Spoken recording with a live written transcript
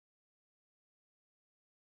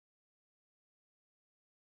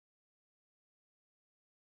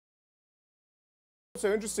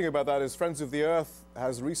So interesting about that is Friends of the Earth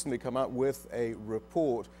has recently come out with a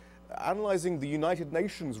report analyzing the United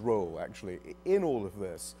Nations role, actually, in all of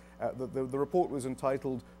this. The report was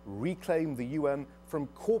entitled Reclaim the UN from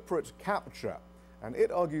Corporate Capture. And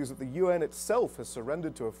it argues that the UN itself has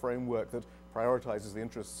surrendered to a framework that prioritizes the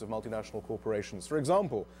interests of multinational corporations. For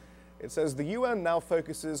example, it says the UN now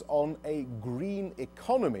focuses on a green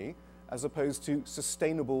economy as opposed to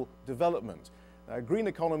sustainable development. Now, green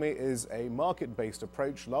economy is a market-based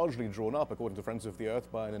approach largely drawn up, according to Friends of the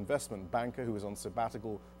Earth, by an investment banker who was on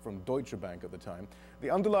sabbatical from Deutsche Bank at the time. The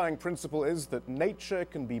underlying principle is that nature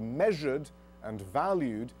can be measured and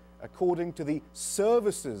valued according to the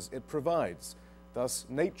services it provides. Thus,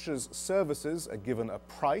 nature's services are given a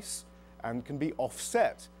price and can be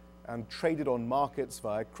offset and traded on markets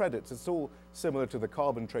via credits. It's all similar to the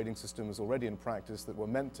carbon trading systems already in practice that were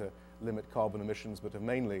meant to limit carbon emissions but have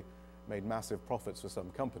mainly made massive profits for some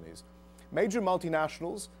companies. Major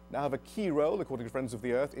multinationals now have a key role, according to Friends of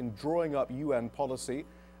the Earth, in drawing up UN policy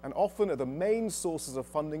and often are the main sources of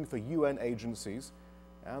funding for UN agencies.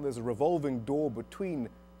 And there's a revolving door between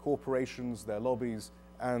corporations, their lobbies,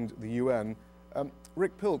 and the UN.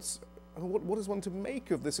 Rick Piltz, what is one to make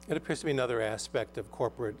of this? It appears to be another aspect of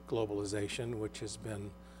corporate globalization, which has been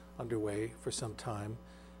underway for some time.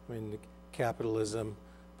 I mean, capitalism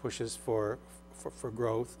pushes for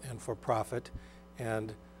growth and for profit,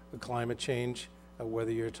 and the climate change, whether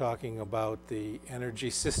you're talking about the energy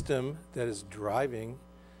system that is driving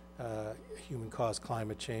human-caused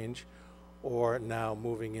climate change, or now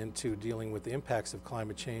moving into dealing with the impacts of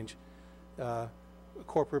climate change,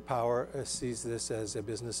 corporate power sees this as a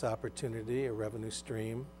business opportunity, a revenue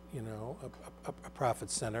stream, you know, a profit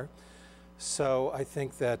center. So I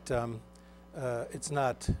think that it's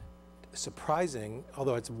not surprising,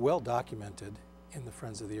 although it's well documented in the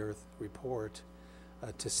Friends of the Earth report,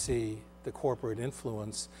 to see the corporate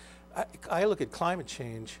influence. I look at climate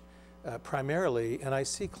change primarily, and I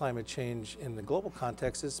see climate change in the global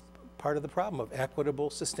context as part of the problem of equitable,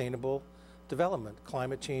 sustainable development.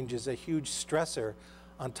 Climate change is a huge stressor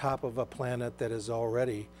on top of a planet that is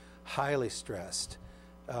already highly stressed.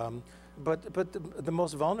 But the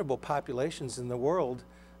most vulnerable populations in the world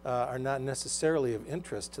are not necessarily of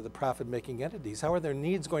interest to the profit-making entities. How are their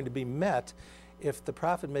needs going to be met if the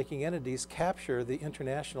profit-making entities capture the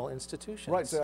international institutions? Right.